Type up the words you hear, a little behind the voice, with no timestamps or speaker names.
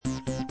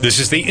This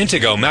is the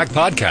Intego Mac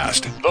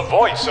Podcast, the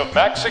voice of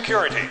Mac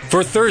security,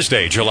 for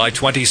Thursday, July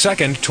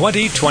 22nd,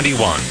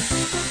 2021.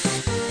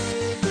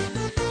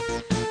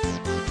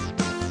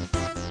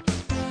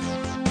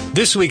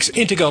 This week's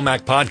Intego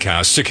Mac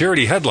Podcast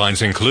security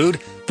headlines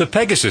include: the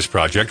Pegasus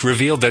Project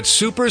revealed that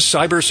super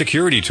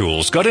cybersecurity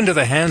tools got into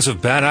the hands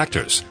of bad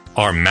actors.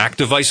 Are Mac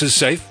devices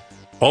safe?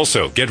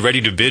 Also, get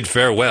ready to bid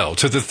farewell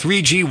to the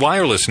 3G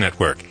wireless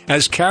network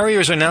as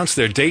carriers announce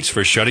their dates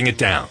for shutting it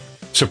down.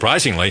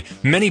 Surprisingly,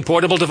 many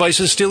portable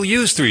devices still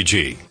use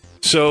 3G.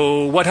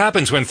 So, what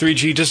happens when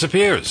 3G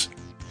disappears?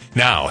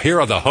 Now, here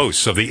are the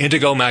hosts of the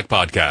Intego Mac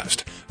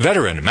Podcast,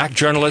 veteran Mac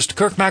journalist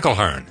Kirk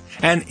McElhearn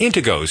and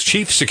Intego's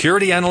chief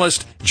security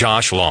analyst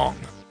Josh Long.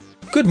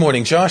 Good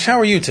morning, Josh. How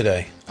are you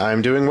today?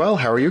 I'm doing well.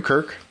 How are you,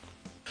 Kirk?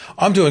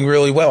 I'm doing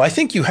really well. I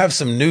think you have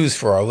some news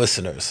for our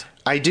listeners.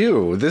 I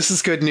do. This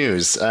is good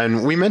news.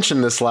 And we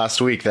mentioned this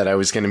last week that I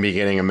was going to be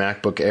getting a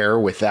MacBook Air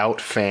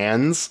without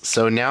fans.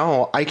 So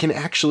now I can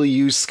actually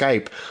use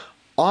Skype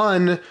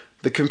on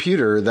the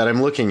computer that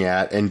I'm looking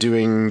at and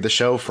doing the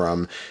show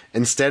from,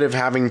 instead of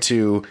having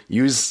to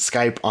use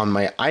Skype on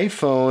my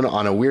iPhone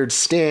on a weird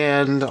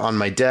stand on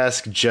my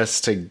desk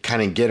just to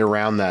kind of get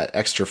around that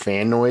extra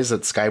fan noise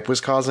that Skype was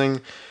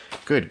causing.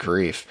 Good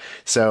grief.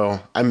 So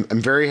I'm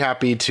very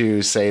happy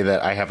to say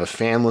that I have a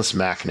fanless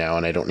Mac now,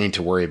 and I don't need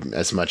to worry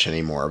as much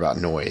anymore about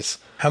noise.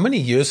 How many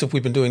years have we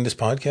been doing this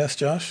podcast,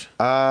 Josh?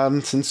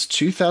 Since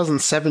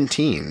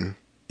 2017.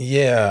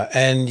 Yeah,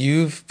 and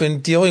you've been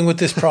dealing with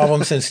this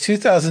problem since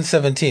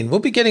 2017. We'll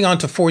be getting on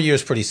to 4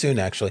 years pretty soon,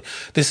 actually.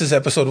 This is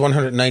episode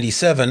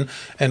 197,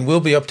 and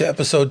we'll be up to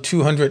episode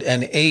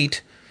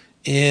 208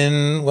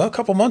 in, well, a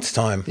couple months'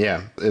 time.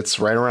 Yeah, it's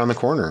right around the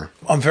corner.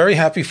 I'm very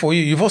happy for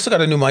you. You've also got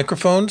a new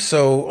microphone,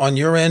 so on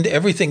your end,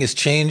 everything has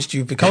changed.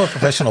 You've become a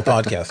professional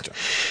podcaster.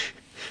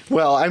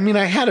 Well, I mean,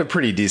 I had a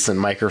pretty decent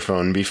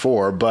microphone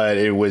before, but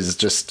it was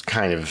just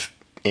kind of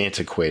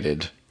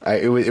antiquated.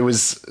 It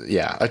was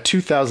a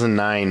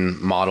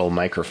 2009 model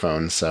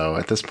microphone. So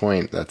at this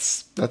point,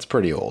 that's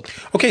pretty old.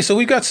 Okay, so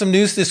we've got some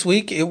news this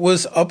week. It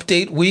was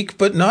update week,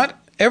 but not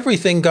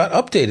everything got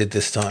updated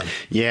this time.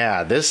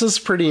 Yeah, this is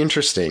pretty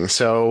interesting.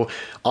 So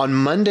on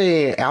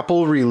Monday,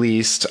 Apple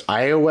released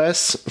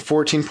iOS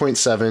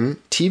 14.7,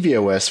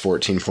 tvOS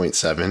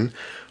 14.7,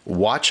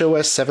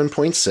 watchOS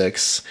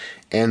 7.6,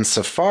 and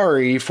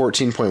Safari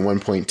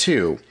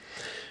 14.1.2.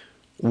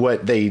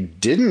 What they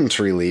didn't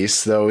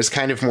release, though, is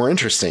kind of more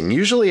interesting.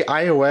 Usually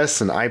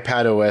iOS and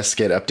iPadOS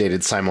get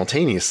updated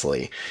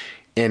simultaneously.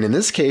 And in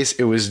this case,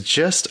 it was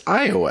just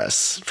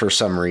iOS for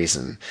some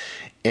reason.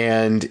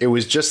 And it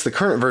was just the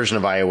current version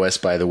of iOS,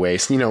 by the way.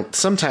 So,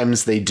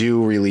 sometimes they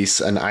do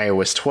release an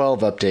iOS 12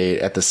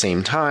 update at the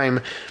same time.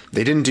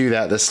 They didn't do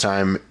that this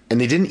time.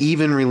 And they didn't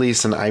even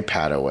release an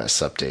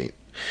iPadOS update.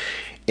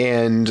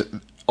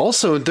 And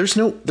also, there's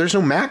no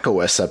Mac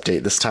OS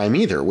update this time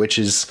either, which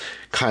is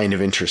kind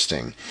of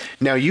interesting.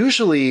 Now,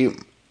 usually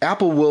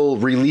Apple will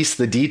release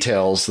the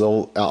details.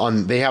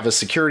 They have a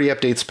security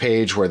updates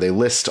page where they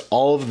list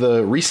all of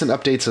the recent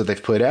updates that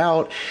they've put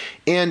out,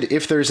 and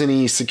if there's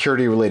any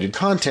security related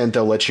content,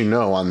 they'll let you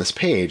know on this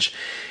page.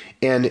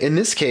 And in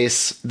this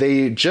case,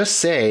 they just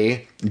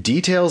say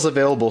details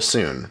available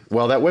soon.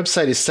 Well, that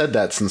website has said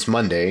that since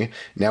Monday.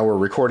 Now we're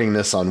recording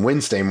this on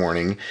Wednesday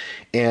morning,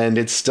 and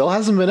it still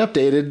hasn't been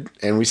updated,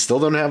 and we still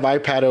don't have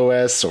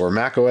iPadOS or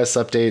macOS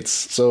updates,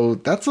 so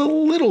that's a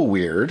little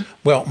weird.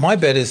 Well, my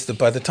bet is that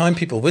by the time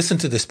people listen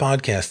to this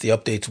podcast, the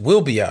updates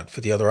will be out for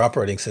the other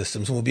operating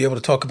systems, and we'll be able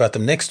to talk about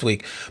them next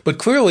week. But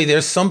clearly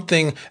there's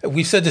something,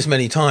 we've said this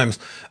many times,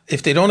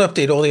 if they don't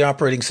update all the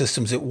operating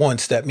systems at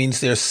once, that means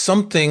there's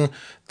something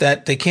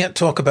that they can't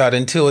talk about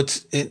until it's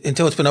been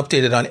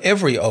updated on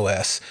every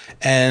OS,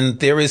 and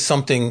there is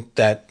something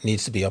that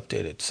needs to be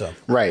updated. So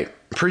right.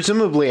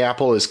 Presumably,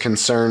 Apple is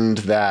concerned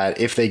that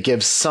if they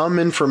give some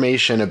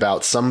information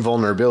about some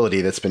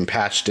vulnerability that's been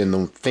patched in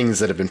the things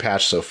that have been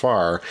patched so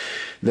far,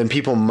 then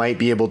people might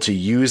be able to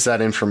use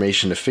that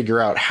information to figure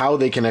out how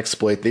they can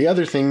exploit the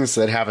other things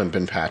that haven't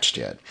been patched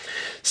yet.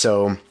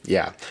 So,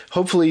 yeah,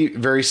 hopefully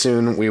very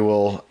soon we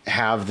will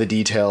have the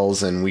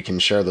details and we can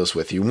share those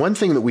with you. One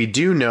thing that we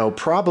do know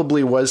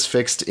probably was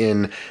fixed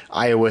in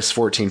iOS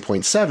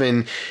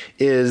 14.7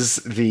 is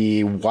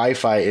the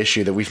Wi-Fi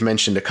issue that we've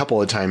mentioned a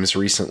couple of times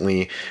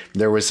recently.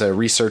 There was a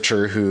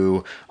researcher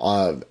who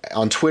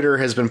on Twitter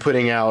has been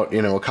putting out,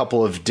 a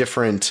couple of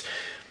different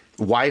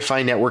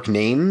Wi-Fi network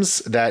names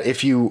that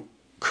if you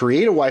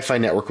create a Wi-Fi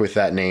network with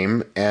that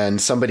name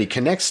and somebody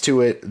connects to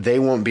it, they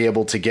won't be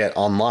able to get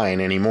online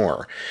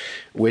anymore,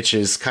 which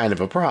is kind of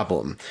a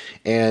problem.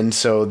 And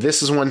so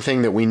this is one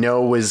thing that we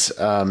know was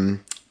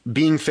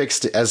being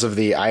fixed as of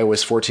the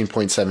iOS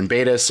 14.7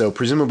 beta. So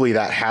presumably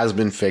that has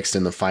been fixed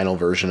in the final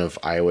version of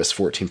iOS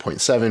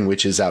 14.7,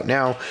 which is out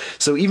now.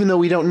 So even though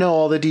we don't know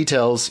all the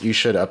details, you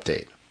should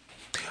update.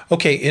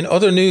 Okay, in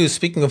other news,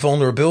 speaking of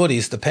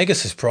vulnerabilities, the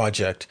Pegasus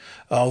Project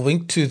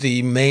linked to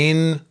the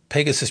main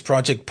Pegasus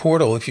Project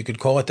portal, if you could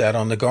call it that,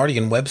 on the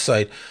Guardian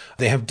website.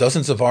 They have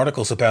dozens of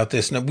articles about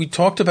this. Now, we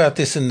talked about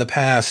this in the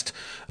past,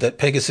 that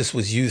Pegasus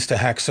was used to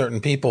hack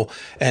certain people,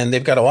 and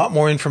they've got a lot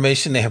more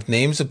information. They have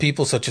names of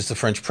people such as the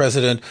French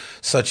president,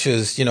 such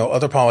as,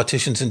 other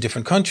politicians in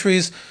different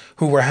countries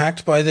who were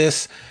hacked by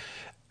this.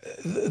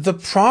 The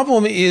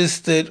problem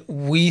is that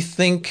we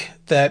think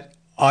that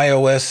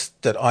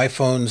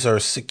iPhones are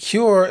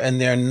secure,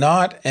 and they're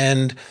not.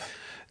 And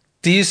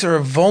these are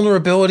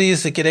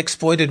vulnerabilities that get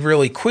exploited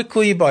really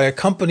quickly by a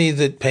company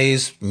that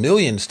pays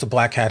millions to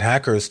black hat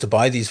hackers to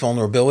buy these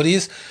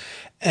vulnerabilities.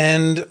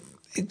 And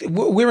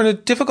we're in a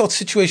difficult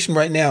situation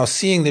right now,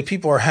 seeing that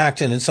people are hacked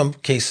and in some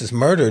cases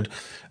murdered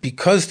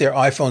because their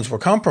iPhones were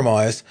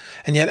compromised.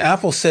 And yet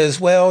Apple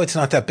says, well, it's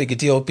not that big a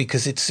deal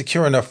because it's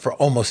secure enough for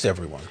almost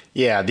everyone.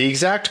 Yeah, the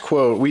exact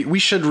quote, we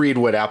should read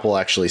what Apple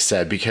actually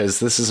said, because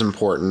this is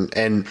important.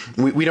 And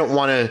we don't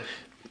want to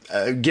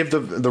give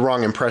the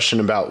wrong impression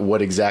about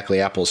what exactly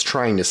Apple's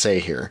trying to say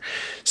here.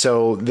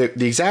 So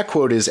the exact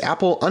quote is,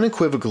 Apple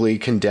unequivocally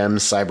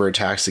condemns cyber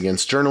attacks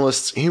against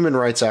journalists, human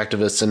rights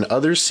activists, and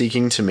others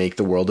seeking to make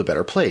the world a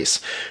better place.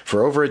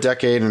 For over a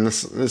decade, and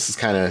this is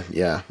kind of,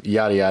 yada,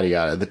 yada,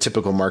 yada, the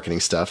typical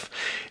marketing stuff.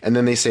 And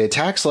then they say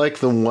attacks like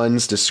the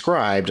ones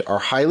described are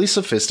highly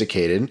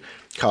sophisticated,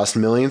 cost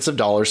millions of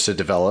dollars to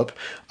develop,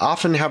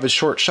 often have a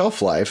short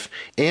shelf life,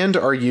 and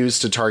are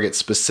used to target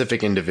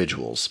specific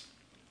individuals.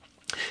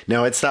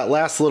 Now, it's that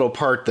last little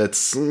part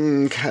that's a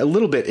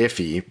little bit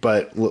iffy,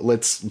 but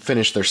let's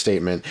finish their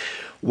statement.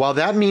 While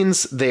that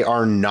means they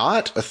are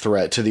not a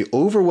threat to the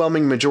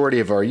overwhelming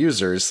majority of our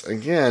users,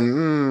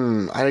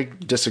 again, I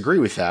disagree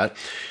with that.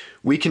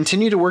 We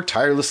continue to work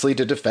tirelessly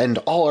to defend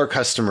all our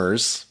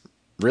customers.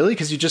 Really?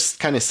 Because you just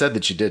kind of said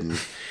that you didn't.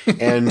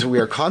 And we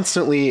are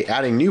constantly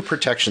adding new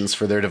protections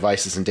for their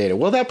devices and data.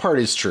 Well, that part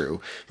is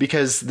true,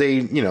 because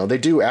they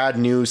do add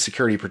new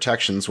security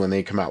protections when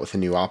they come out with a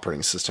new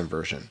operating system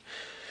version.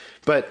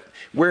 But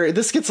where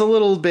this gets a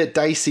little bit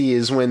dicey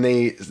is when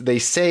they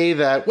say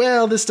that,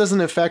 well, this doesn't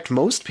affect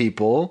most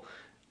people.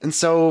 And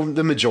so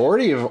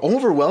the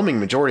overwhelming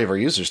majority of our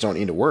users don't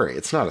need to worry.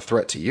 It's not a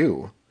threat to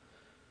you.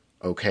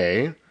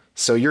 Okay.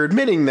 So you're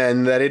admitting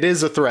then that it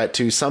is a threat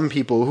to some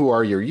people who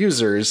are your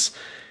users,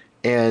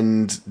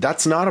 and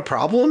that's not a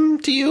problem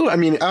to you? I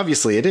mean,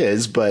 obviously it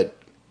is, but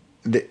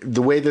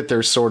the way that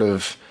they're sort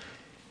of...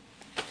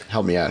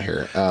 Help me out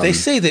here. They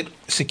say that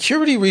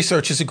security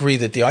researchers agree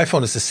that the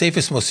iPhone is the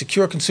safest, most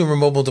secure consumer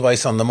mobile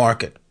device on the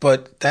market,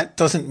 but that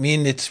doesn't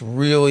mean it's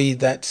really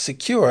that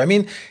secure. I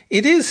mean,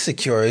 it is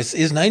secure. Is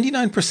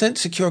 99%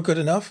 secure good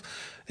enough?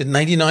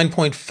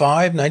 99.5,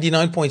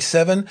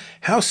 99.7?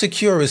 How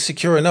secure is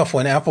secure enough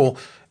when Apple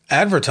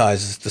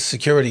advertises the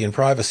security and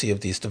privacy of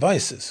these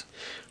devices?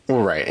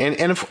 Well, right.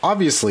 And if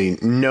obviously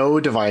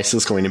no device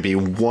is going to be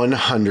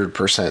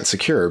 100%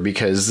 secure,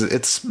 because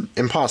it's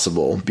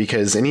impossible,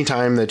 because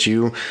anytime that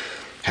you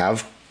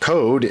have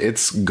code,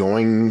 it's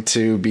going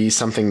to be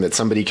something that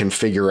somebody can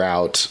figure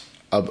out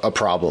a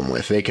problem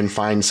with. They can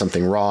find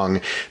something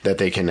wrong that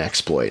they can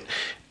exploit.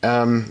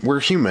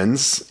 We're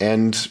humans,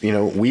 and,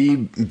 we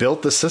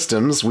built the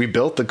systems, we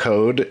built the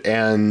code,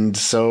 and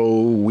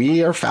so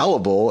we are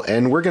fallible,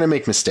 and we're going to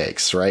make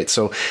mistakes, right?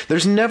 So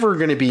there's never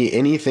going to be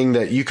anything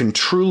that you can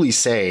truly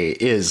say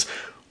is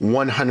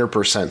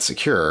 100%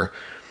 secure,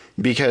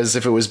 because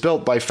if it was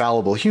built by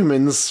fallible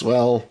humans,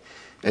 well,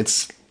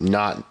 it's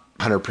not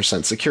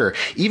 100% secure.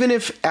 Even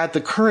if at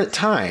the current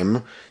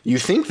time you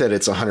think that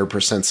it's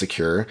 100%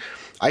 secure,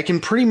 I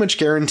can pretty much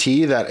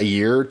guarantee that a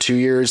year, 2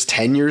 years,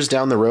 10 years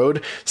down the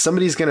road,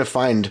 somebody's going to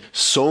find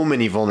so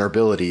many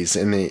vulnerabilities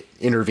in the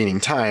intervening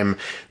time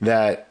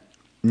that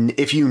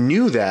if you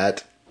knew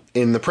that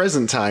in the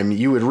present time,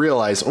 you would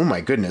realize, oh my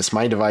goodness,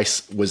 my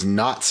device was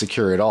not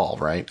secure at all,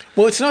 right?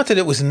 Well, it's not that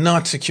it was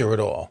not secure at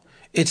all.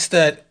 It's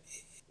that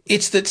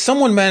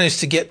someone managed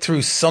to get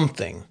through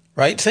something.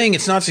 Right? Saying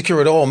it's not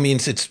secure at all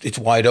means it's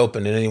wide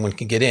open and anyone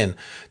can get in.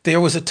 There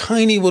was a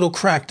tiny little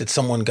crack that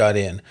someone got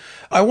in.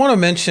 I want to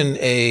mention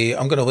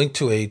I'm going to link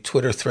to a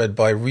Twitter thread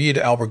by Reed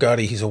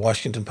Albergati. He's a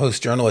Washington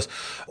Post journalist.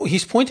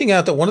 He's pointing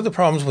out that one of the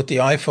problems with the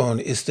iPhone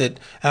is that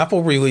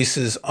Apple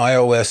releases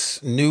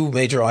new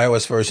major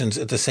iOS versions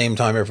at the same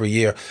time every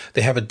year.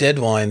 They have a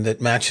deadline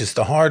that matches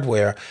the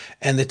hardware,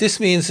 and that this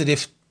means that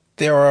if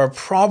there are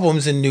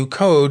problems in new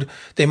code,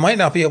 they might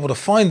not be able to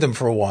find them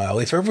for a while.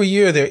 If every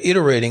year they're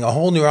iterating a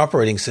whole new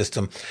operating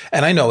system,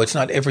 and I know it's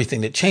not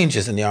everything that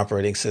changes in the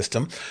operating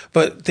system,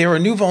 but there are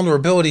new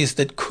vulnerabilities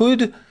that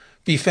could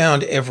be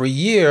found every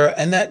year,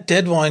 and that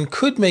deadline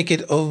could make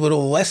it a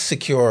little less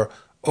secure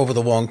over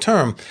the long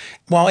term.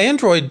 While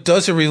Android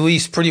does a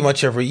release pretty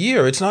much every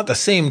year, it's not the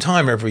same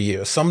time every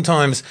year.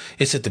 Sometimes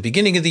it's at the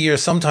beginning of the year,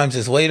 sometimes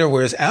it's later,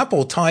 whereas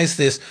Apple ties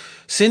this,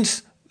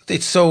 since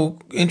it's so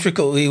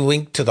intricately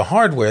linked to the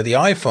hardware, the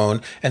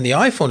iPhone, and the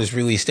iPhone is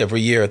released every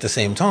year at the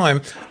same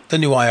time, the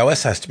new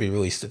iOS has to be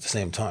released at the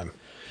same time.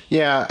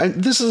 Yeah,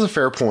 this is a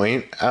fair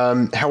point.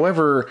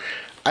 However,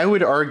 I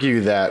would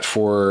argue that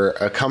for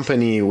a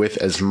company with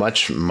as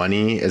much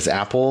money as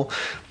Apple,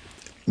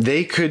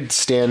 they could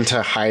stand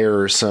to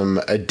hire some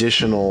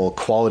additional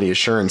quality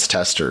assurance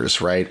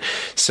testers, right?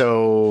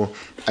 So,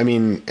 I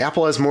mean,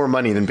 Apple has more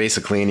money than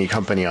basically any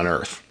company on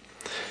earth.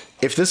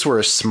 If this were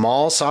a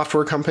small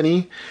software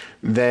company,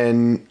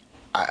 then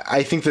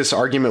I think this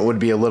argument would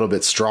be a little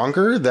bit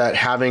stronger, that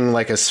having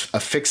like a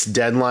fixed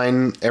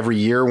deadline every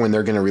year when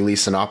they're going to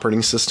release an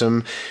operating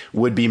system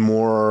would be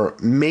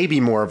maybe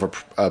more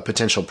of a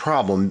potential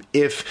problem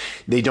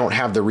if they don't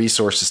have the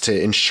resources to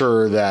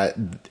ensure that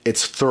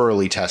it's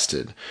thoroughly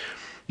tested.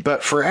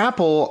 But for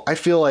Apple, I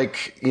feel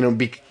like,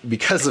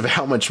 because of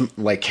how much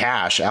like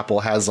cash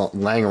Apple has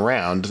laying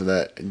around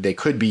that they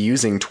could be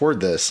using toward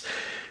this,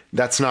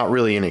 that's not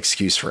really an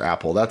excuse for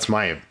Apple. That's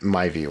my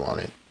view on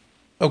it.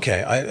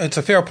 Okay, it's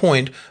a fair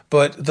point,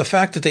 but the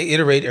fact that they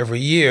iterate every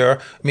year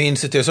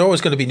means that there's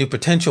always going to be new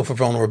potential for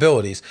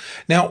vulnerabilities.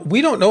 Now,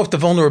 we don't know if the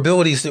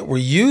vulnerabilities that were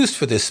used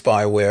for this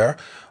spyware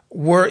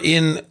were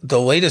in the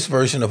latest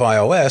version of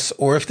iOS,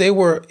 or if they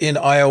were in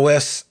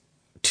iOS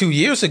 2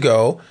 years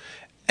ago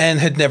and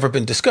had never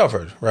been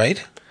discovered,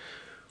 right?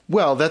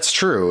 Well, that's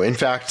true. In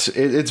fact,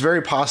 it's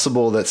very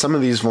possible that some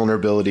of these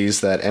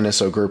vulnerabilities that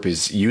NSO Group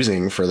is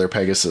using for their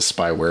Pegasus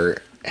spyware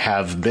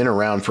have been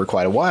around for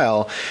quite a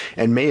while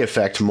and may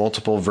affect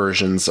multiple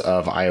versions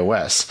of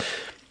iOS.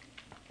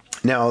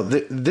 Now,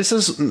 this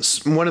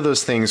is one of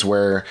those things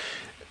where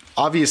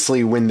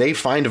obviously when they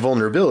find a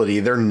vulnerability,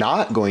 they're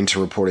not going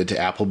to report it to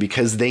Apple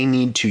because they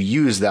need to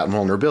use that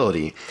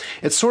vulnerability.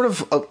 It's sort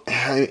of,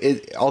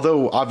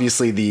 although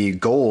obviously the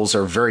goals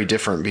are very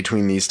different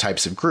between these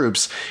types of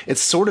groups,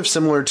 it's sort of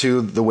similar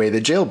to the way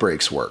that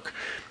jailbreaks work.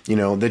 The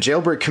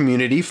jailbreak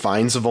community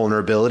finds a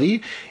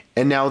vulnerability,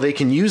 and now they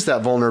can use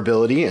that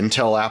vulnerability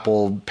until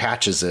Apple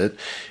patches it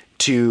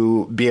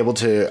to be able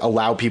to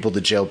allow people to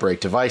jailbreak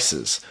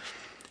devices.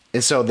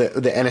 And so the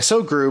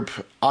NSO Group,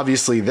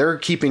 obviously, they're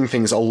keeping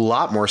things a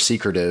lot more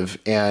secretive,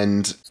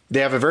 and they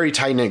have a very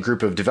tight-knit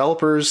group of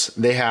developers.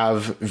 They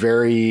have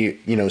very,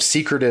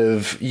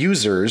 secretive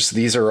users.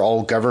 These are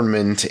all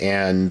government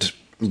and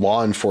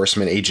law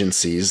enforcement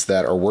agencies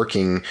that are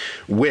working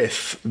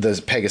with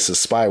the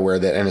Pegasus spyware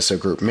that NSO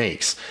Group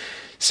makes.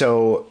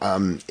 So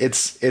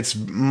it's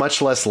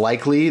much less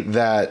likely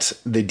that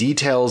the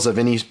details of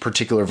any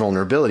particular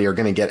vulnerability are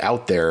going to get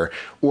out there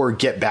or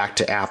get back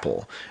to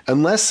Apple.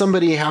 Unless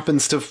somebody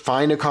happens to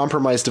find a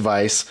compromised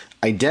device,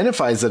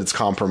 identifies that it's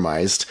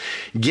compromised,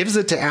 gives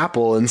it to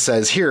Apple and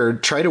says, here,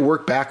 try to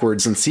work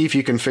backwards and see if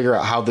you can figure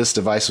out how this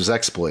device was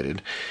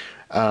exploited.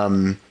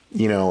 And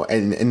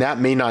that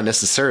may not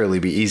necessarily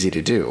be easy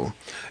to do.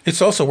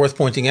 It's also worth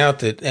pointing out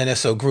that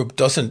NSO Group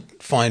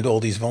doesn't find all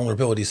these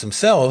vulnerabilities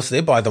themselves.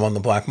 They buy them on the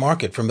black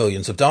market for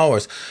millions of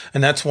dollars.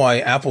 And that's why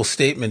Apple's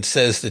statement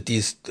says that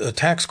these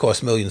attacks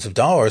cost millions of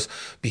dollars,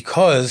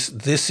 because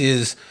this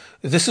is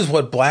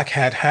what black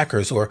hat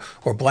hackers or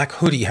black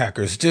hoodie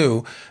hackers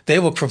do. They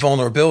look for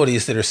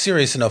vulnerabilities that are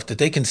serious enough that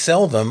they can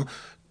sell them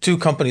to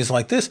companies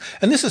like this.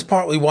 And this is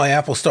partly why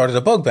Apple started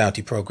a bug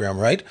bounty program,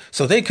 right?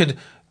 So they could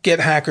get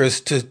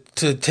hackers to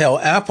tell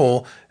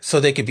Apple so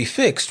they could be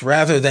fixed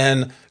rather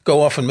than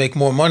go off and make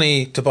more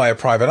money to buy a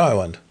private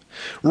island.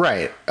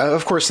 Right.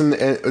 Of course, and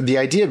the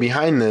idea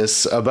behind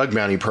this bug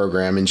bounty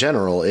program in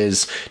general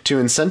is to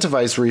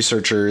incentivize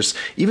researchers,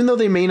 even though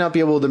they may not be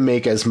able to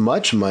make as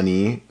much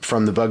money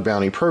from the bug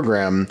bounty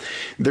program,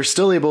 they're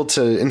still able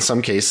to, in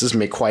some cases,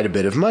 make quite a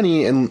bit of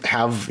money and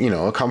have,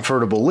 a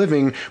comfortable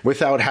living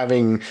without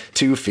having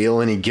to feel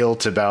any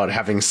guilt about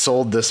having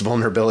sold this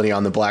vulnerability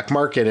on the black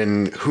market,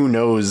 and who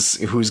knows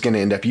who's going to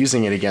end up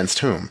using it against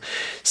whom.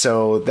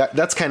 So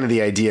that's kind of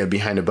the idea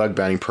behind a bug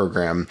bounty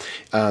program.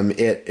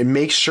 It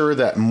makes sure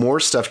that more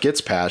stuff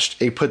gets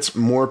patched. It puts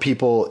more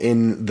people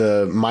in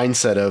the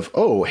mindset of,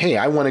 oh, hey,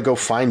 I want to go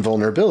find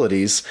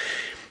vulnerabilities.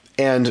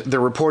 And they're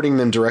reporting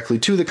them directly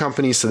to the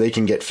company so they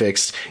can get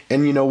fixed.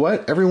 And you know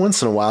what? Every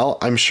once in a while,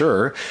 I'm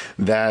sure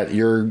that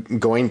you're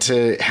going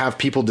to have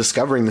people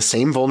discovering the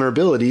same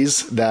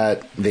vulnerabilities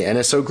that the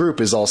NSO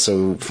Group is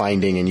also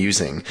finding and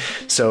using.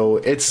 So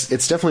it's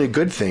definitely a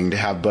good thing to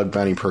have bug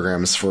bounty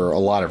programs for a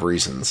lot of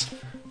reasons.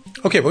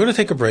 Okay, we're going to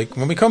take a break.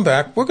 When we come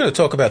back, we're going to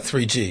talk about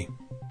 3G.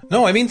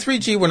 No, I mean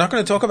 3G. We're not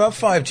going to talk about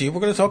 5G. We're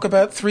going to talk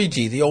about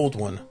 3G, the old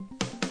one.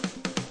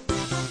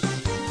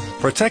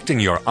 Protecting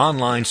your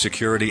online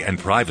security and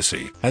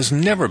privacy has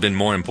never been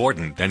more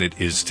important than it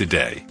is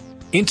today.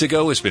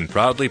 Intego has been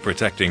proudly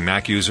protecting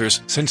Mac users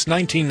since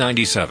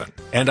 1997,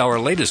 and our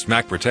latest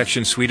Mac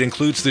Protection Suite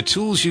includes the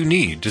tools you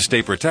need to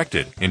stay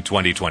protected in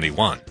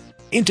 2021.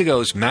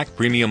 Intego's Mac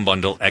Premium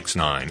Bundle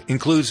X9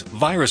 includes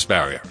Virus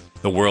Barrier,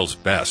 the world's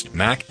best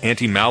Mac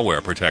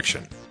anti-malware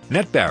protection,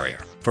 Net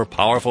Barrier for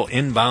powerful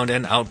inbound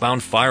and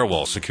outbound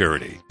firewall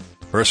security.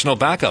 Personal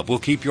Backup will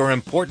keep your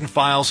important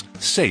files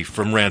safe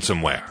from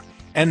ransomware,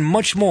 and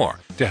much more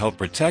to help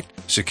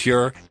protect,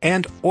 secure,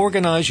 and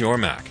organize your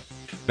Mac.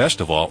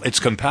 Best of all, it's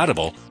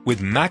compatible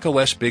with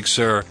macOS Big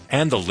Sur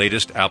and the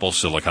latest Apple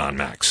Silicon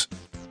Macs.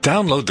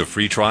 Download the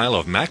free trial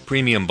of Mac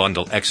Premium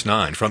Bundle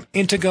X9 from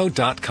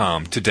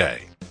Intego.com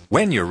today.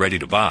 When you're ready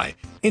to buy,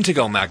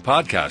 Intego Mac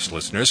Podcast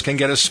listeners can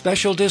get a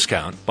special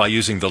discount by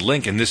using the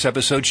link in this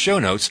episode's show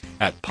notes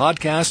at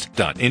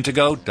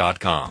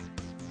podcast.intego.com.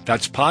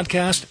 That's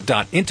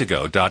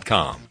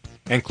podcast.intego.com.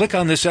 And click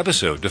on this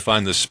episode to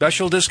find the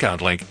special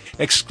discount link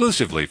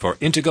exclusively for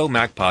Intego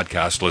Mac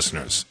Podcast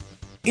listeners.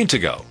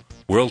 Intego,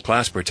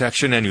 world-class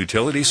protection and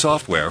utility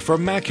software for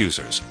Mac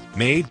users,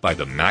 made by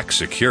the Mac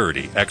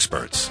security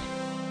experts.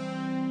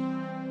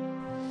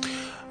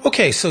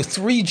 Okay, so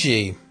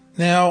 3G.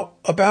 Now,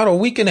 about a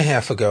week and a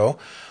half ago,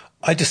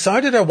 I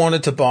decided I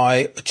wanted to buy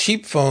a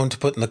cheap phone to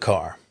put in the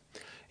car.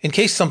 In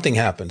case something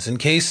happens, in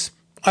case,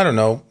 I don't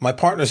know, my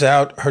partner's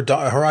out, her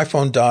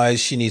iPhone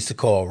dies, she needs to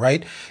call,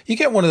 right? You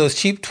get one of those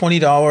cheap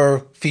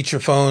 $20 feature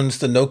phones,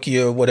 the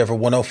Nokia, whatever,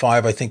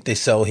 105 I think they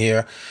sell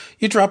here.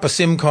 You drop a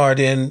SIM card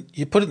in,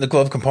 you put it in the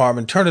glove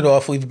compartment, turn it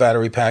off, leave a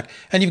battery pack,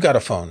 and you've got a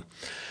phone.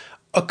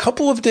 A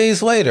couple of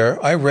days later,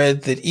 I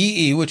read that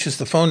EE, which is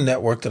the phone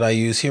network that I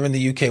use here in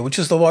the UK, which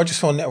is the largest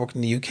phone network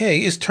in the UK,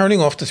 is turning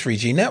off the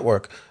 3G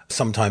network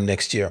sometime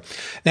next year.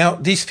 Now,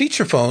 these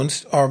feature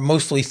phones are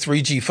mostly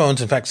 3G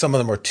phones. In fact, some of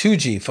them are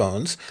 2G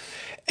phones.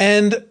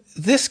 And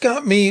this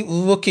got me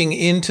looking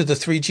into the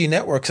 3G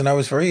networks, and I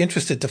was very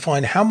interested to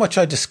find how much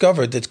I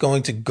discovered that's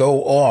going to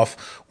go off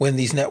when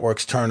these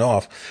networks turn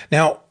off.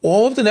 Now,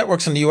 all of the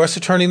networks in the US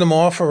are turning them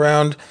off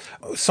around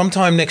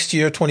sometime next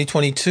year,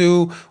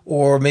 2022,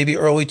 or maybe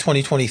early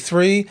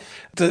 2023.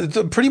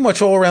 Pretty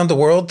much all around the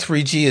world,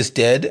 3G is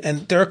dead,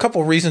 and there are a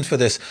couple of reasons for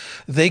this.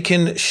 They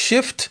can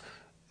shift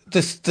the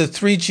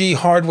 3G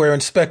hardware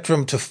and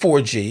spectrum to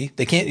 4G.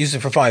 They can't use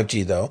it for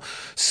 5G though.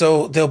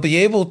 So they'll be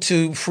able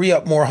to free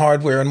up more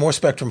hardware and more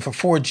spectrum for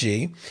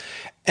 4G.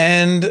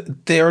 And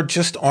there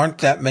just aren't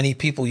that many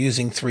people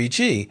using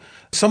 3G.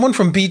 Someone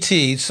from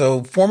BT,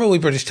 so formerly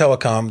British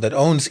Telecom, that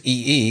owns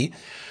EE,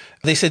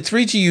 they said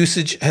 3G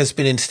usage has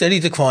been in steady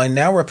decline,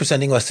 now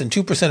representing less than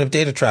 2% of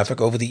data traffic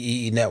over the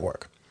EE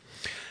network.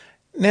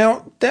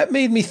 Now, that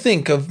made me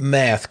think of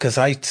math, because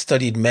I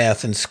studied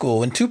math in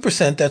school, and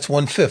 2%, that's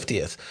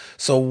 1/50th.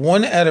 So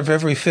 1 out of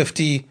every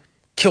 50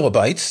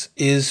 kilobytes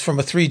is from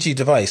a 3G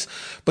device.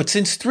 But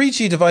since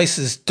 3G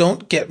devices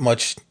don't get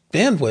much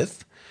bandwidth,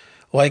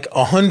 like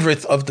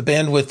 100th of the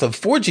bandwidth of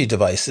 4G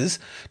devices,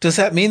 does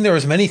that mean there are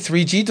as many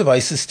 3G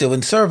devices still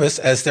in service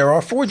as there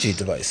are 4G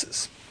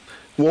devices?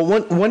 Well,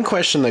 one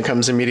question that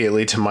comes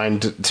immediately to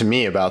mind to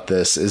me about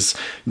this is,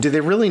 do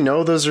they really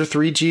know those are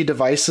 3G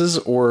devices,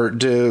 or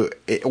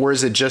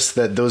is it just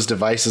that those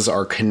devices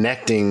are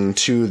connecting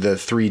to the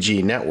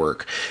 3G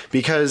network?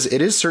 Because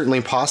it is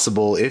certainly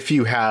possible, if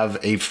you have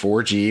a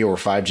 4G or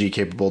 5G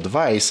capable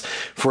device,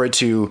 for it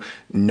to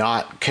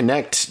not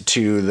connect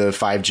to the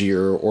 5G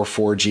or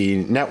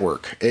 4G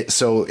network.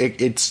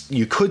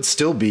 You could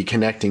still be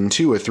connecting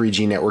to a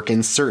 3G network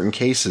in certain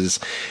cases,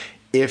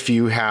 if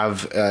you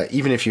have,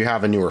 even if you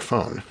have a newer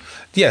phone.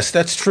 Yes,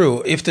 that's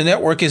true. If the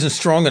network isn't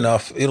strong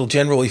enough, it'll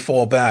generally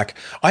fall back.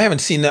 I haven't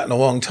seen that in a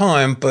long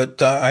time,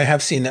 but I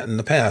have seen that in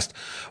the past.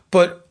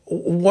 But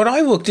what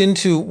I looked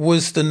into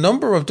was the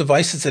number of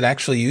devices that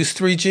actually use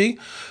 3G.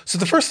 So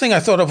the first thing I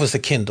thought of was the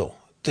Kindle.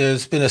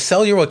 There's been a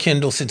cellular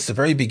Kindle since the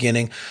very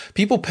beginning.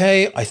 People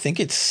pay, I think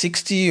it's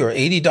 $60 or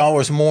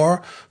 $80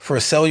 more for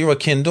a cellular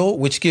Kindle,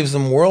 which gives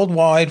them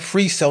worldwide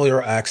free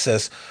cellular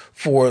access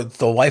for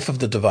the life of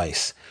the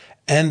device.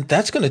 And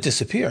that's going to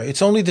disappear.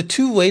 It's only the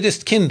two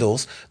latest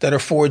Kindles that are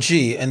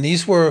 4G. And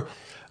these were,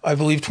 I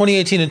believe,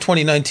 2018 and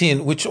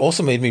 2019, which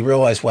also made me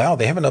realize, wow,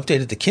 they haven't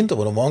updated the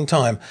Kindle in a long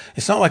time.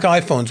 It's not like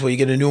iPhones where you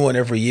get a new one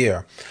every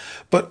year.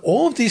 But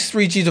all of these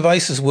 3G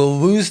devices will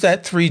lose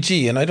that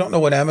 3G. And I don't know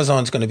what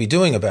Amazon's going to be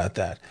doing about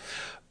that.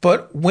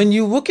 But when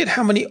you look at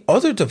how many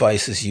other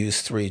devices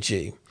use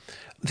 3G,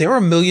 there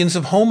are millions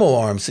of home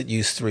alarms that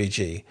use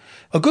 3G.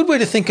 A good way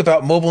to think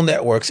about mobile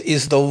networks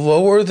is the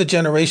lower the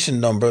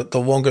generation number, the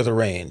longer the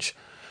range.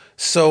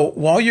 So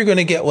while you're going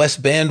to get less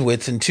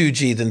bandwidth in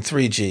 2G than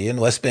 3G and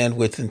less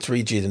bandwidth in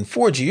 3G than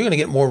 4G, you're going to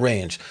get more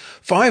range.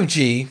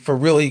 5G, for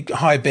really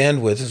high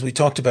bandwidth, as we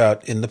talked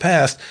about in the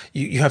past,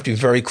 you have to be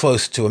very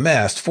close to a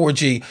mast.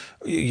 4G,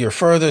 you're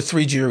further.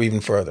 3G, you're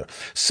even further.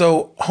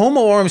 So home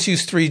alarms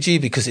use 3G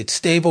because it's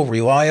stable,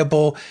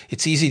 reliable,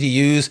 it's easy to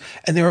use,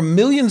 and there are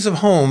millions of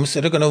homes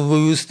that are going to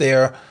lose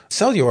their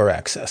cellular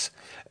access.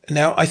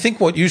 Now, I think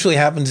what usually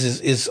happens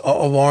is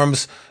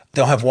alarms,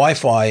 they'll have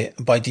Wi-Fi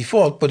by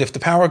default, but if the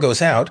power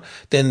goes out,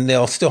 then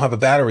they'll still have a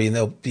battery and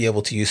they'll be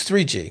able to use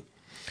 3G.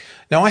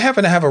 Now, I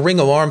happen to have a Ring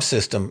alarm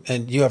system,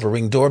 and you have a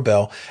Ring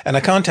doorbell, and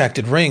I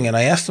contacted Ring and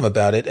I asked them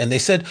about it, and they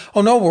said,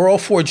 oh no, we're all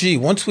 4G.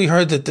 Once we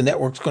heard that the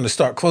network's going to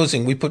start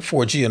closing, we put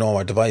 4G in all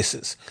our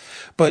devices.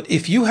 But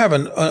if you have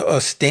a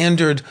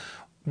standard,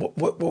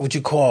 what would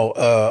you call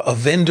a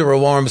vendor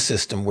alarm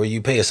system where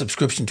you pay a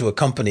subscription to a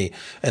company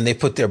and they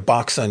put their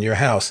box on your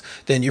house,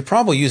 then you're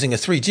probably using a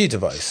 3G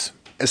device.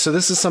 So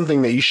this is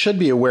something that you should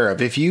be aware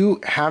of. If you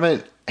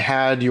haven't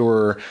had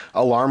your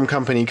alarm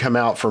company come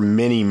out for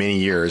many, many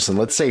years, and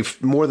let's say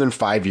more than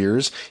 5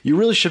 years, you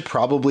really should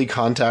probably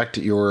contact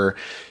your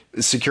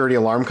security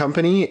alarm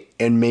company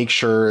and make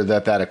sure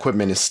that that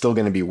equipment is still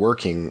going to be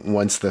working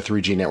once the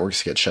 3G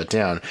networks get shut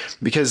down.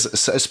 Because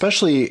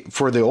especially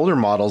for the older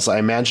models, I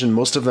imagine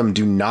most of them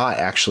do not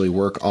actually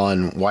work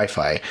on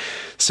Wi-Fi.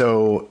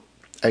 So,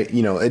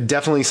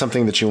 definitely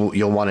something that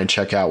you'll want to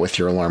check out with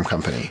your alarm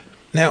company.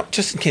 Now,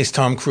 just in case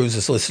Tom Cruise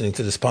is listening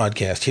to this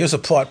podcast, here's a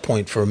plot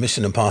point for a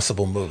Mission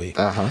Impossible movie.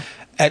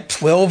 At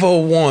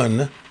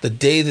 12:01, the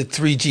day that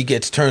 3G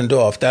gets turned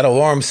off, that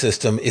alarm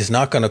system is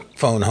not going to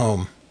phone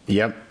home.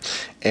 Yep.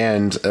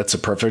 And that's a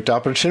perfect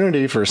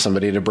opportunity for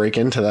somebody to break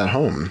into that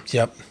home.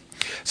 Yep.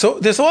 So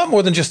there's a lot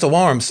more than just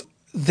alarms.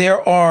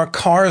 There are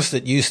cars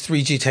that use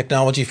 3G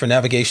technology for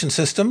navigation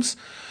systems.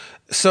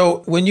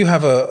 So when you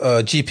have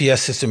a GPS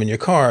system in your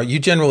car, you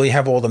generally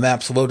have all the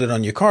maps loaded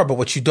on your car, but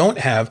what you don't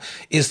have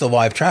is the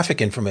live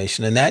traffic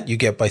information, and that you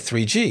get by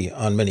 3G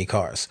on many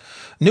cars.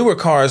 Newer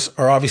cars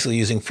are obviously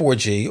using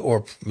 4G,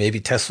 or maybe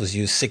Teslas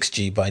use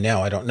 6G by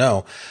now, I don't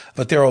know.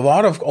 But there are a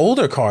lot of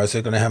older cars that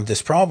are going to have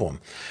this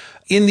problem.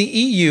 In the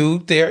EU,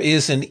 there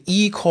is an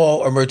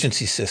e-call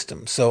emergency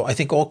system. So I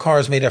think all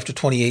cars made after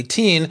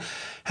 2018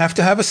 have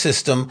to have a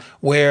system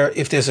where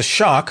if there's a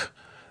shock,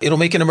 it'll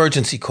make an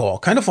emergency call,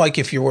 kind of like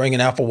if you're wearing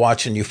an Apple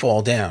Watch and you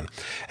fall down.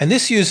 And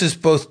this uses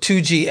both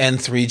 2G and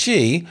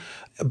 3G,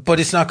 but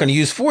it's not going to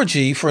use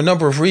 4G for a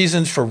number of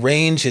reasons, for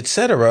range,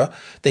 etc.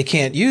 They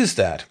can't use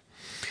that.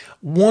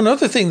 One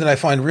other thing that I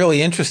find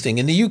really interesting,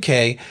 in the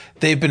UK,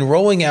 they've been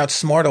rolling out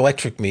smart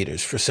electric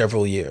meters for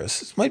several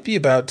years. It might be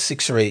about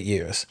 6 or 8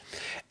 years.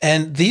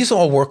 And these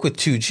all work with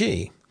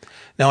 2G.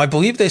 Now, I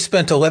believe they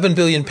spent £11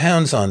 billion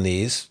on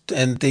these,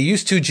 and they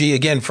use 2G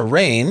again for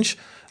range.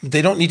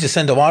 They don't need to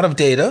send a lot of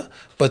data,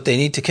 but they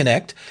need to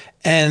connect.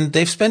 And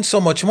they've spent so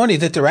much money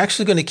that they're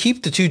actually going to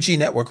keep the 2G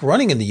network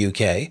running in the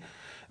UK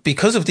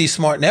because of these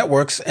smart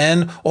networks,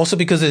 and also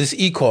because of this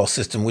e-call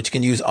system, which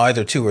can use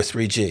either 2 or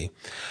 3G.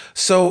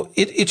 So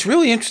it's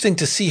really interesting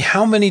to see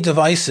how many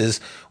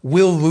devices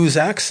will lose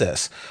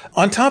access.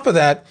 On top of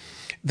that,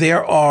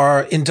 there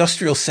are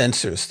industrial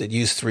sensors that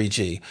use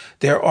 3G.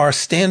 There are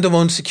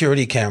standalone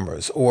security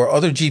cameras or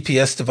other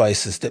GPS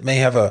devices that may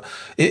have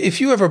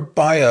if you ever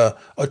buy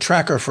a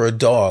tracker for a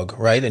dog,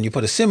 right, and you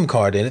put a SIM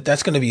card in it,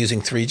 that's going to be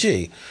using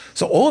 3G.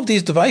 So all of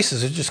these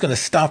devices are just going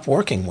to stop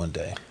working one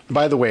day.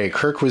 By the way,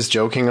 Kirk was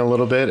joking a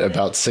little bit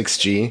about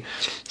 6G.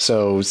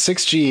 So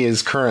 6G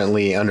is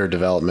currently under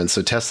development,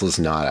 so Tesla's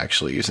not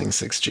actually using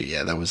 6G.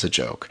 Yeah, that was a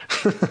joke.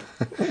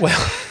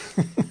 Well,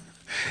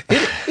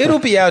 it'll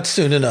be out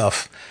soon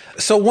enough.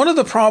 So one of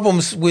the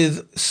problems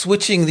with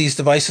switching these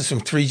devices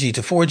from 3G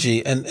to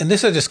 4G, and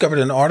this I discovered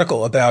in an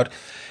article about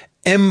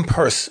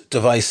MPERS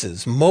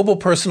devices, mobile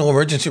personal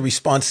emergency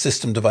response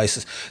system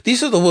devices.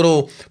 These are the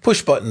little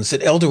push buttons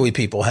that elderly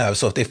people have.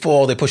 So if they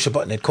fall, they push a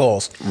button, it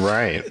calls.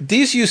 Right.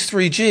 These use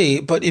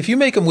 3G, but if you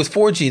make them with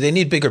 4G, they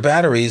need bigger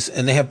batteries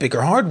and they have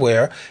bigger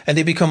hardware and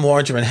they become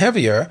larger and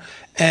heavier.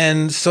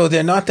 And so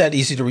they're not that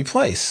easy to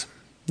replace.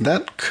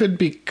 That could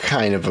be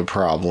kind of a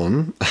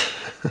problem.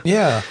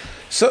 Yeah.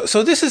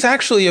 So this is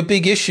actually a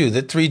big issue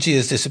that 3G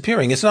is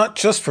disappearing. It's not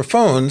just for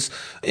phones.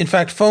 In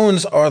fact,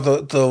 phones are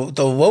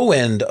the low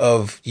end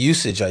of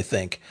usage, I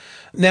think.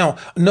 Now,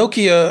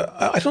 Nokia,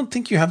 I don't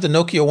think you have the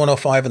Nokia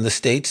 105 in the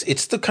States.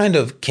 It's the kind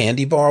of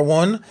candy bar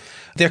one.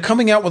 They're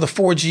coming out with a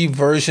 4G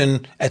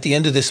version at the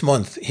end of this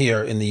month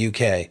here in the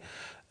UK.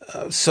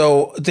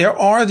 So there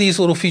are these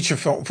little feature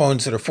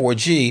phones that are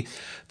 4G.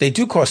 They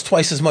do cost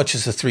twice as much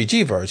as the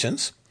 3G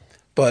versions,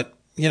 but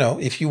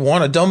if you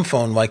want a dumb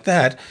phone like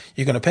that,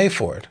 you're going to pay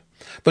for it.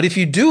 But if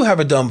you do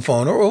have a dumb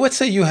phone, or let's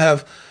say you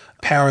have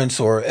parents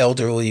or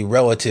elderly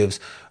relatives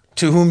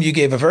to whom you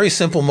gave a very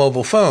simple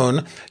mobile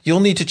phone, you'll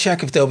need to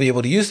check if they'll be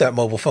able to use that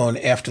mobile phone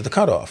after the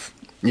cutoff.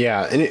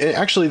 Yeah, and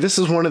actually, this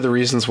is one of the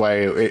reasons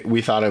why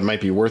we thought it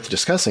might be worth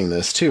discussing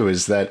this, too,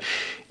 is that,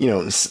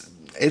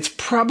 it's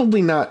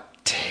probably not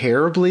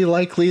terribly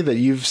likely that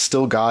you've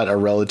still got a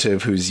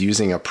relative who's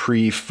using a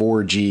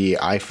pre-4G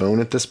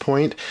iPhone at this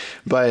point.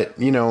 But,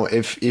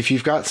 if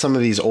you've got some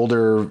of these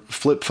older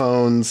flip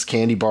phones,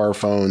 candy bar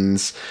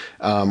phones,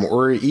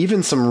 or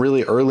even some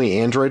really early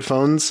Android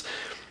phones,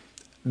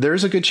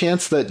 there's a good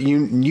chance that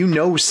you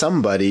know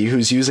somebody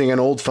who's using an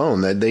old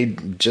phone, that they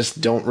just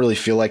don't really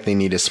feel like they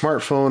need a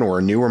smartphone or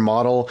a newer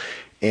model.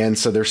 And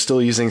so they're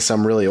still using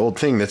some really old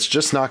thing that's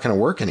just not going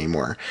to work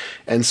anymore.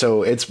 And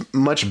so it's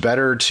much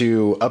better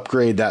to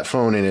upgrade that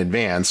phone in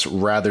advance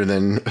rather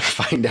than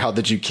find out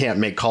that you can't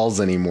make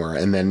calls anymore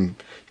and then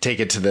take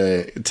it to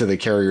the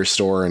carrier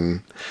store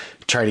and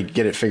try to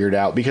get it figured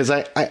out. Because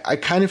I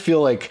kind of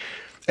feel like,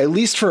 at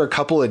least for a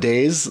couple of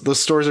days, the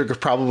stores are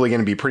probably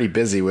going to be pretty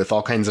busy with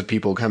all kinds of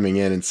people coming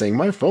in and saying,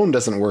 my phone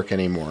doesn't work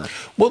anymore.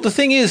 Well, the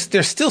thing is,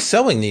 they're still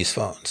selling these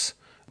phones.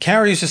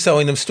 Carriers are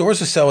selling them,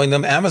 stores are selling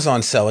them,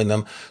 Amazon's selling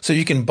them, so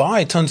you can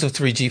buy tons of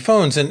 3G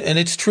phones. And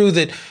it's true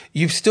that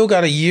you've still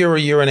got a year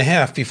and a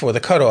half before the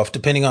cutoff,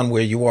 depending on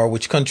where you are,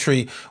 which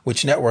country,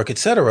 which network,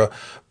 etc.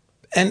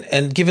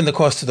 And given the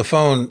cost of the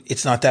phone,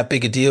 it's not that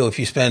big a deal if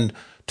you spend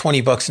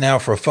 $20 now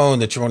for a phone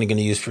that you're only going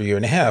to use for a year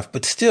and a half.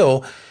 But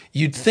still,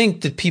 you'd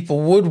think that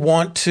people would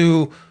want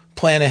to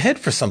plan ahead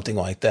for something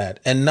like that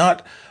and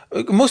not.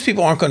 Most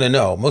people aren't going to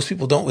know. Most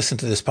people don't listen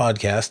to this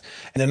podcast,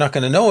 and they're not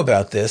going to know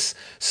about this.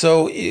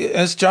 So,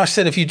 as Josh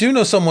said, if you do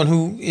know someone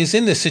who is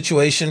in this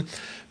situation,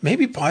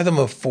 maybe buy them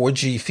a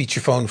 4G feature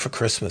phone for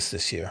Christmas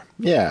this year.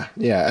 Yeah.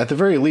 At the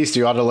very least,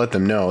 you ought to let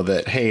them know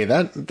that, hey,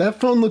 that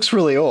phone looks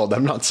really old.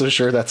 I'm not so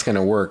sure that's going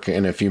to work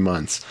in a few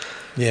months.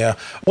 Yeah.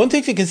 One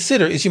thing to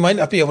consider is you might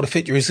not be able to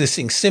fit your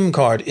existing SIM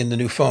card in the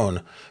new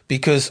phone,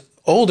 because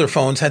older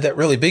phones had that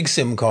really big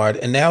SIM card,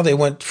 and now they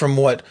went from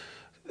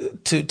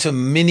to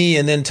mini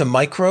and then to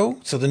micro.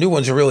 So the new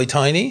ones are really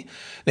tiny.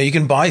 Now you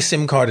can buy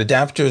SIM card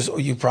adapters, or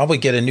you probably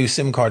get a new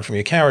SIM card from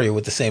your carrier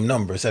with the same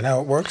number. Is that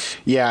how it works?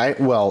 Yeah.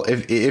 Well,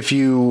 if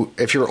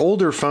your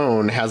older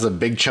phone has a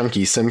big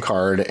chunky SIM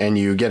card and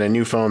you get a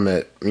new phone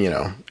that,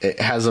 it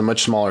has a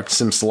much smaller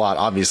SIM slot,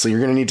 obviously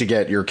you're going to need to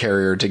get your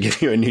carrier to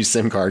give you a new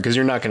SIM card because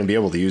you're not going to be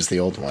able to use the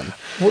old one.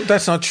 Well,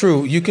 that's not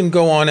true. You can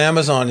go on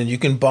Amazon and you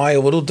can buy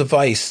a little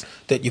device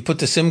that you put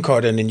the SIM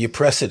card in and you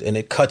press it and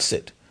it cuts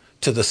it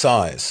to the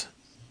size.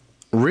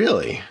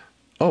 Really?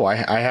 Oh, I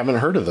haven't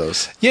heard of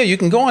those. Yeah, you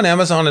can go on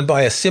Amazon and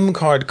buy a SIM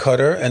card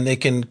cutter, and they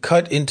can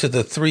cut into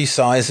the 3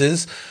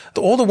 sizes.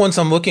 All the ones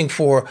I'm looking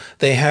for,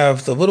 they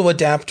have the little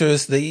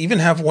adapters. They even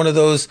have one of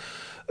those,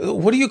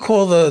 what do you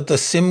call the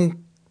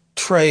SIM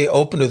tray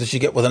opener that you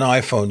get with an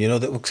iPhone,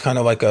 that looks kind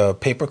of like a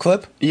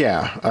paperclip?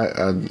 Yeah.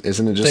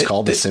 Isn't it just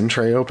called the SIM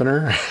tray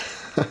opener?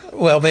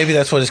 Well, maybe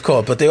that's what it's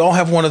called, but they all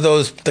have one of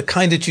those, the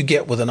kind that you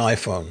get with an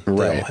iPhone.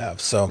 Right. They all have.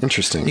 So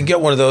interesting. You can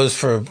get one of those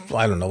for,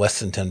 I don't know, less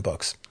than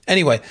 $10.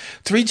 Anyway,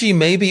 3G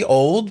may be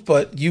old,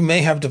 but you may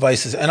have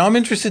devices. And I'm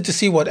interested to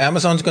see what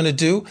Amazon's going to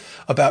do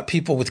about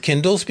people with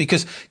Kindles,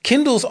 because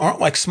Kindles aren't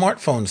like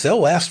smartphones. They'll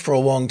last for a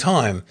long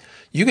time.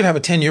 You could have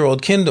a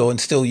 10-year-old Kindle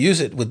and still use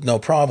it with no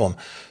problem.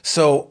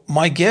 So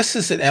my guess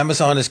is that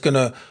Amazon is going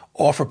to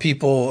offer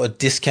people a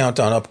discount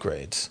on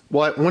upgrades.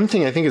 Well, one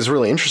thing I think is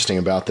really interesting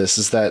about this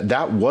is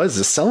that was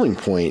a selling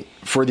point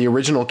for the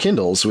original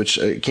Kindles, which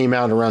came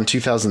out around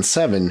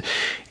 2007.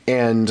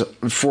 And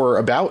for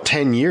about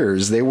 10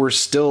 years, they were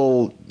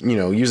still,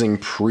 using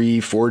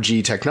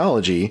pre-4G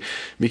technology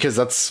because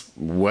that's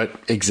what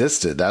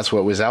existed. That's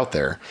what was out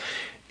there.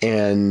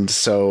 And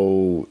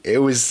so it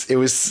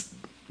was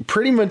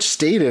pretty much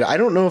stated. I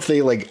don't know if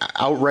they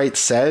outright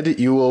said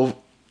you will,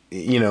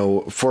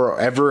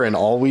 forever and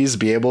always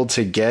be able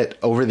to get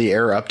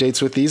over-the-air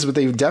updates with these, but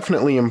they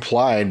definitely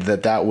implied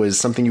that was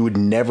something you would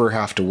never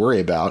have to worry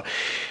about.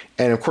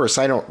 And of course,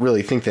 I don't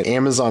really think that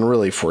Amazon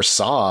really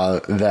foresaw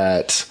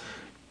that,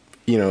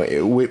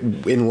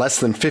 in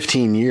less than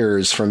 15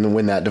 years from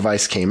when that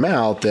device came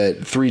out, that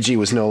 3G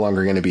was no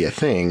longer going to be a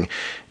thing.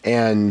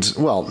 And,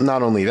 well,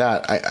 not only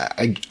that,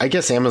 I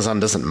guess Amazon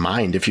doesn't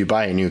mind if you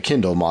buy a new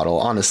Kindle model.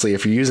 Honestly,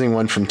 if you're using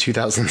one from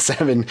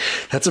 2007,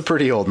 that's a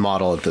pretty old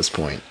model at this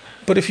point.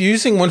 But if you're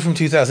using one from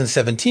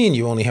 2017,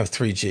 you only have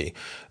 3G.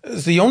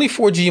 The only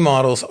 4G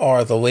models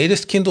are the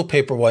latest Kindle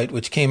Paperwhite,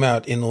 which came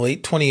out in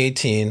late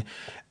 2018,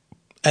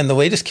 and the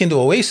latest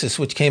Kindle Oasis,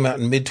 which came out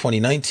in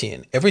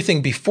mid-2019.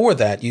 Everything before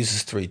that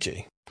uses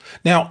 3G.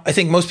 Now, I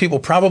think most people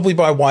probably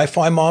buy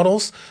Wi-Fi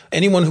models.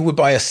 Anyone who would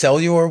buy a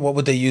cellular, what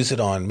would they use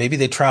it on? Maybe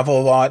they travel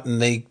a lot and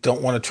they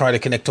don't want to try to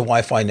connect to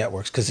Wi-Fi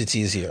networks because it's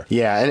easier.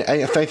 Yeah, and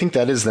I think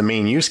that is the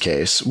main use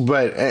case.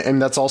 And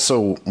that's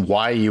also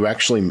why you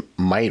actually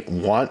might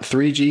want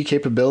 3G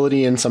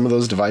capability in some of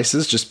those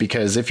devices, just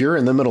because if you're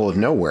in the middle of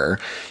nowhere,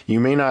 you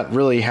may not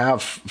really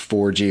have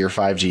 4G or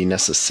 5G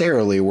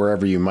necessarily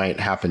wherever you might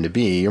happen to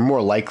be. You're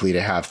more likely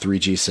to have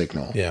 3G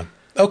signal. Yeah.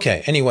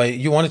 Okay, anyway,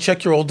 you want to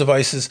check your old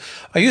devices.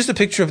 I used a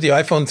picture of the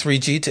iPhone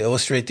 3G to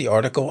illustrate the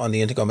article on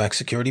the Intego Mac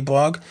Security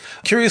blog.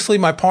 Curiously,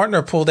 my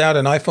partner pulled out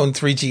an iPhone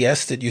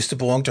 3GS that used to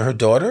belong to her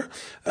daughter,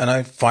 and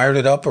I fired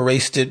it up,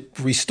 erased it,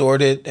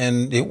 restored it,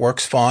 and it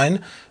works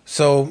fine.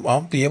 So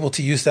I'll be able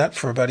to use that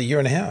for about a year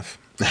and a half.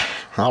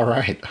 All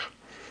right.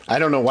 I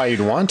don't know why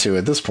you'd want to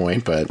at this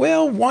point, but...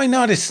 Well, why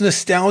not? It's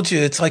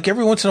nostalgia. It's like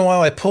every once in a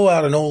while I pull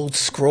out an old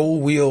scroll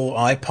wheel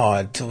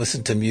iPod to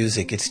listen to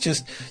music. It's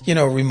just,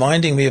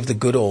 reminding me of the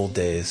good old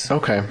days.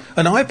 Okay.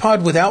 An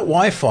iPod without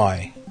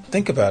Wi-Fi.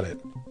 Think about it.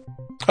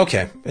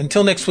 Okay.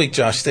 Until next week,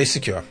 Josh, stay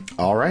secure.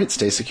 All right.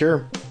 Stay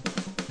secure.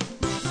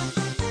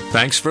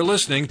 Thanks for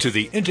listening to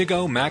the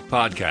Intego Mac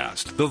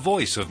Podcast, the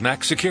voice of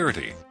Mac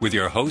security, with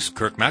your hosts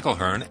Kirk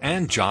McElhearn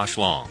and Josh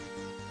Long.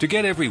 To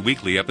get every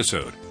weekly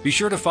episode, be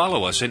sure to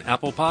follow us in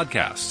Apple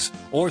Podcasts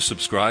or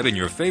subscribe in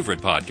your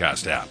favorite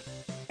podcast app.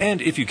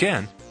 And if you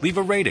can, leave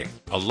a rating,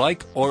 a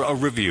like, or a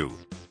review.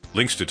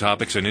 Links to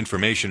topics and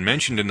information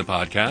mentioned in the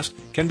podcast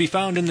can be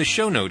found in the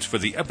show notes for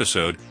the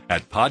episode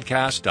at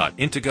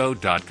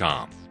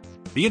podcast.intego.com.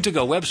 The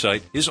Intego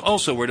website is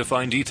also where to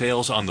find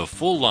details on the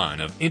full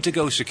line of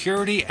Intego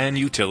security and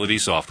utility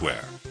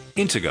software.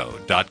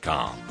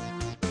 Intego.com.